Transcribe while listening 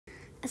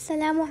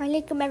Assalamu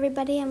alaikum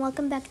everybody and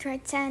welcome back to our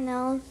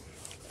channel.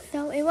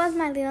 So it was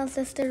my little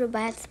sister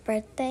Rubaiyat's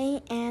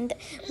birthday and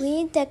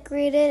we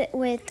decorated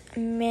with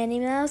Minnie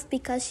Mouse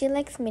because she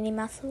likes Minnie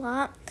Mouse a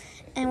lot,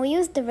 and we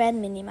used the red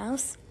Minnie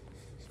Mouse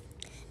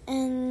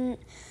and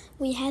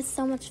we had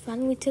so much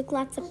fun. We took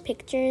lots of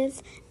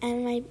pictures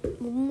and my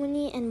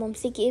Mumuni and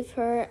Momsi gave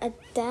her a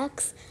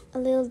Dex, a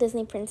little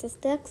Disney princess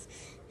Dex,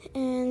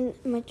 and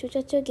my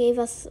Chuchachu gave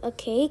us a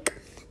cake,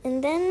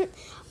 and then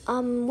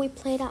we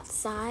played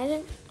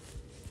outside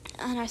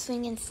on our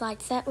swing and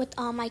slide set with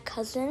all my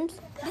cousins.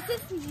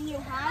 This is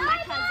Yuhan, my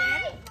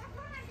cousin.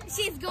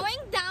 She's going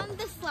down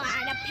the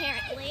slide,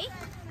 apparently.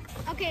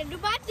 Okay,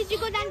 Rubat, did you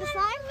go down the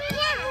slide?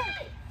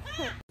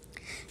 Yeah.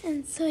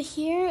 And so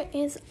here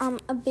is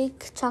a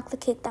big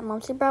chocolate cake that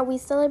Momsi brought. We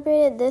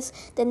celebrated this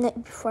the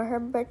night before her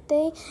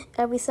birthday.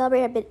 We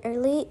celebrated a bit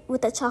early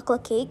with a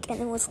chocolate cake, and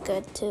it was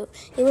good too.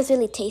 It was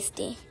really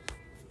tasty.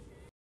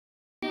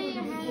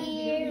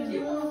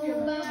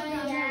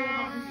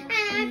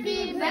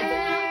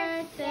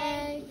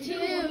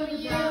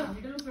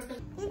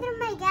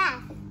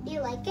 Do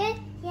you like it?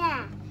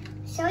 Yeah.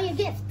 Show your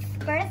gift.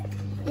 First,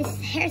 this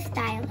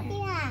hairstyler.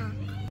 Yeah.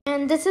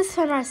 And this is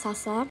from our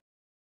Sasa.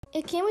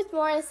 It came with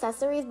more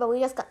accessories, but we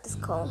just got this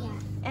comb.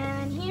 Yeah.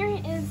 And here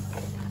is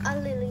a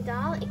Lily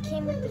doll. It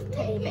came with this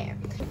teddy bear.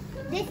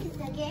 This is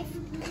the gift.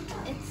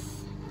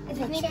 It's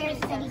a cherry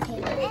teddy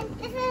table. And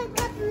this is the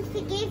cup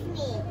she gave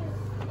me.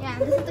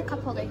 Yeah, and this is the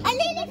cup holder. A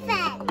lily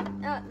fan.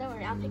 Oh, don't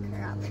worry, I'll pick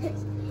her up.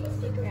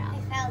 Pick her up. I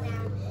fell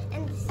down.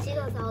 And she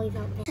goes always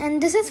open.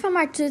 And this is from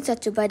our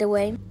Chuchachu, by the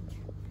way.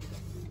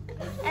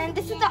 And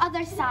this is the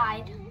other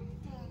side.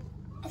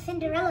 A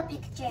Cinderella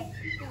picture.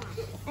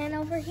 And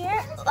over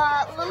here,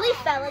 Lily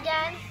fell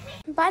again.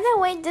 by the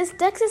way, this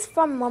Dex is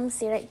from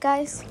Momsi, right,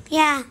 guys?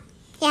 Yeah.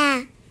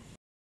 Yeah.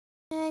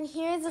 And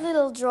here's a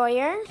little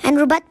drawer. And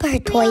Rubat put her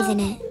toys in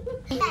it.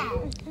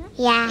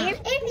 Yeah. Here's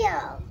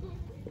Ariel.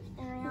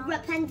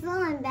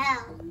 Rapunzel and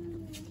Belle.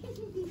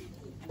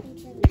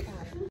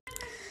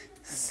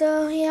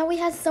 So yeah, we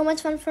had so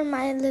much fun for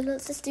my little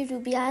sister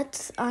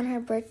Rubaiyat on her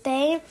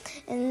birthday,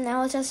 and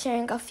I was just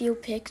sharing a few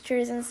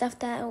pictures and stuff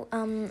that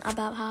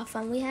about how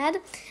fun we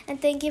had. And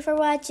thank you for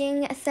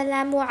watching.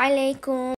 Assalamu alaikum.